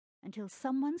until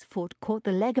someone's foot caught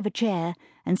the leg of a chair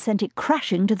and sent it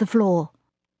crashing to the floor.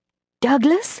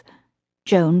 "Douglas?"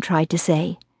 Joan tried to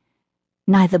say.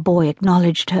 Neither boy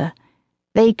acknowledged her.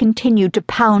 They continued to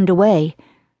pound away.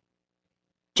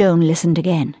 Joan listened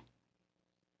again.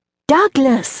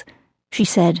 "Douglas!" she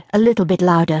said, a little bit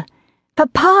louder.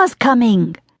 "Papa's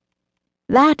coming!"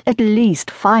 That at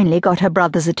least finally got her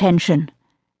brother's attention.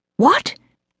 "What?"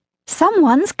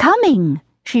 "Someone's coming,"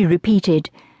 she repeated,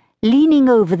 leaning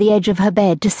over the edge of her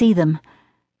bed to see them.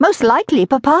 "Most likely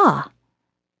Papa."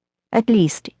 At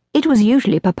least, it was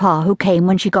usually Papa who came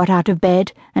when she got out of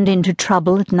bed and into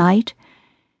trouble at night.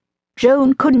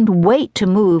 Joan couldn't wait to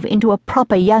move into a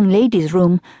proper young lady's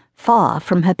room, far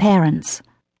from her parents.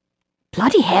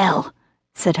 "Bloody hell,"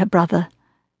 said her brother,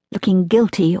 looking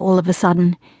guilty all of a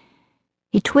sudden.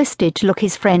 He twisted to look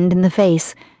his friend in the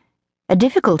face, a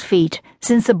difficult feat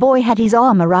since the boy had his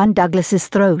arm around Douglas's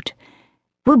throat.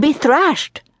 "We'll be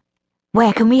thrashed."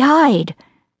 "Where can we hide?"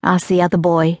 asked the other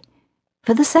boy.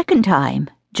 For the second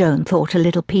time, Joan thought a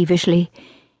little peevishly.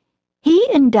 He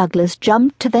and Douglas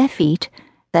jumped to their feet,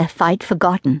 their fight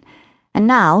forgotten, and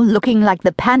now looking like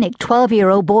the panicked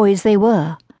 12-year-old boys they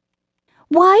were.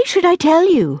 "Why should I tell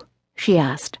you?" she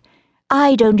asked.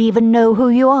 "I don't even know who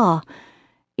you are.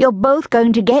 You're both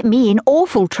going to get me in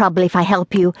awful trouble if I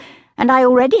help you, and I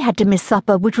already had to miss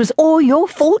supper, which was all your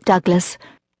fault, Douglas."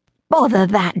 "Bother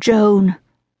that, Joan,"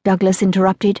 Douglas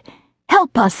interrupted.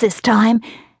 "Help us this time,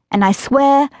 and I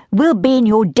swear we'll be in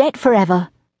your debt forever."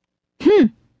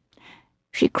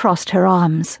 She crossed her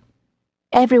arms.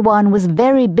 Everyone was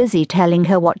very busy telling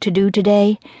her what to do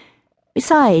today.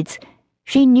 Besides,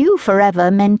 she knew forever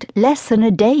meant less than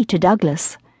a day to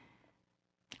Douglas.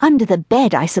 "Under the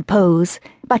bed, I suppose,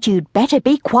 but you'd better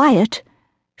be quiet,"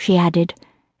 she added,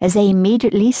 as they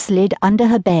immediately slid under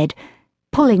her bed,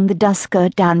 pulling the dust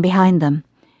skirt down behind them.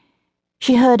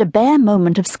 She heard a bare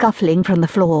moment of scuffling from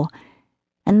the floor,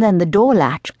 and then the door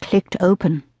latch clicked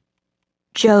open.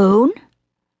 "Joan?"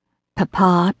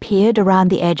 Papa peered around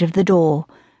the edge of the door,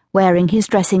 wearing his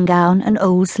dressing gown and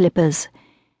old slippers.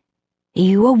 "Are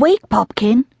you awake,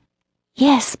 Popkin?"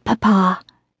 "Yes, Papa,"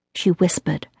 she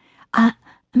whispered.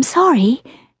 I'm sorry.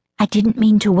 I didn't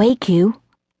mean to wake you."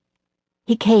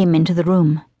 He came into the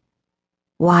room.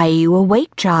 "Why are you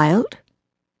awake, child?"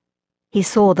 He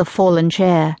saw the fallen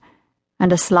chair,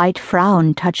 and a slight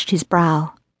frown touched his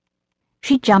brow.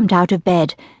 She jumped out of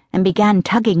bed and began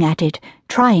tugging at it,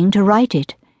 trying to right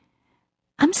it.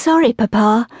 "I'm sorry,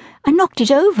 Papa. I knocked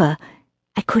it over.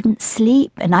 I couldn't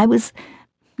sleep, and I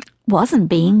wasn't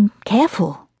being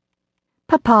careful."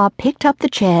 Papa picked up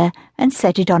the chair and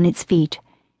set it on its feet.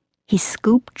 He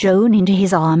scooped Joan into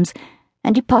his arms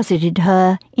and deposited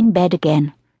her in bed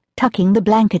again, tucking the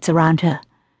blankets around her.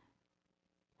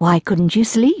 "Why couldn't you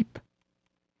sleep?"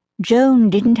 Joan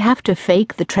didn't have to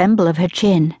fake the tremble of her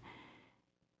chin.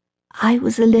 "I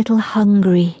was a little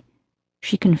hungry,"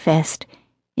 she confessed,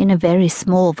 in a very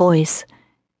small voice.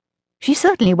 She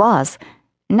certainly was,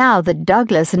 now that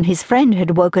Douglas and his friend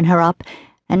had woken her up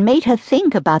and made her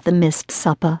think about the missed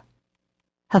supper.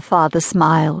 Her father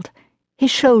smiled, his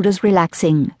shoulders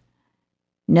relaxing.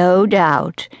 "No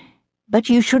doubt, but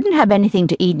you shouldn't have anything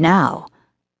to eat now.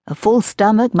 A full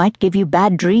stomach might give you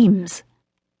bad dreams."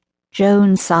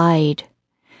 Joan sighed.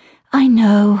 "I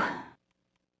know."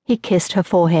 He kissed her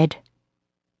forehead.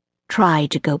 "Try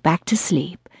to go back to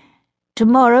sleep.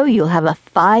 Tomorrow you'll have a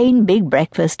fine big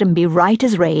breakfast and be right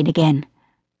as rain again.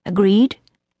 Agreed?"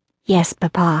 "Yes,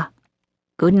 Papa."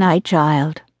 "Good night,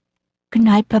 child." "Good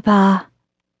night, Papa."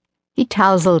 He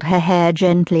tousled her hair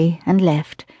gently and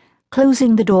left,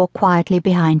 closing the door quietly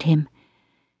behind him.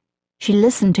 She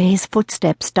listened to his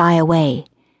footsteps die away,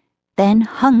 then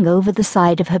hung over the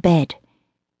side of her bed.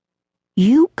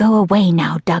 "You go away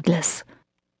now, Douglas."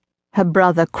 Her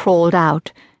brother crawled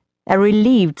out. A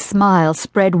relieved smile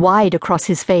spread wide across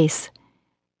his face.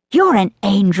 "You're an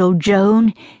angel,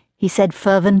 Joan," he said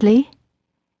fervently.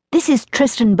 "This is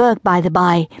Tristan Burke, by the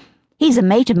by. He's a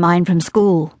mate of mine from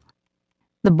school."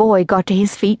 The boy got to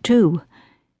his feet, too.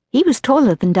 He was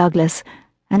taller than Douglas,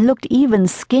 and looked even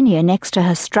skinnier next to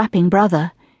her strapping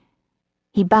brother.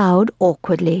 He bowed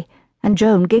awkwardly, and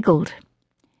Joan giggled.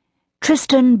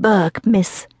 "Tristan Burke,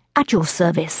 miss, at your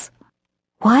service."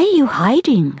 "Why are you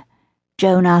hiding?"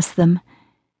 Joan asked them.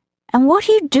 "And what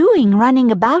are you doing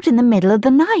running about in the middle of the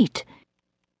night?"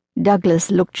 Douglas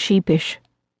looked sheepish.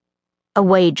 "A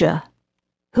wager."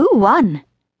 "Who won?"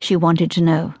 she wanted to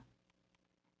know.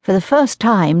 For the first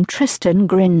time, Tristan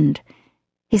grinned.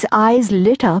 His eyes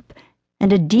lit up,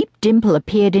 and a deep dimple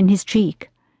appeared in his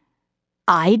cheek.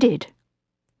 "I did."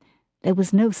 There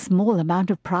was no small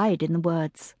amount of pride in the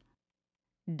words.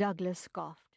 Douglas scoffed.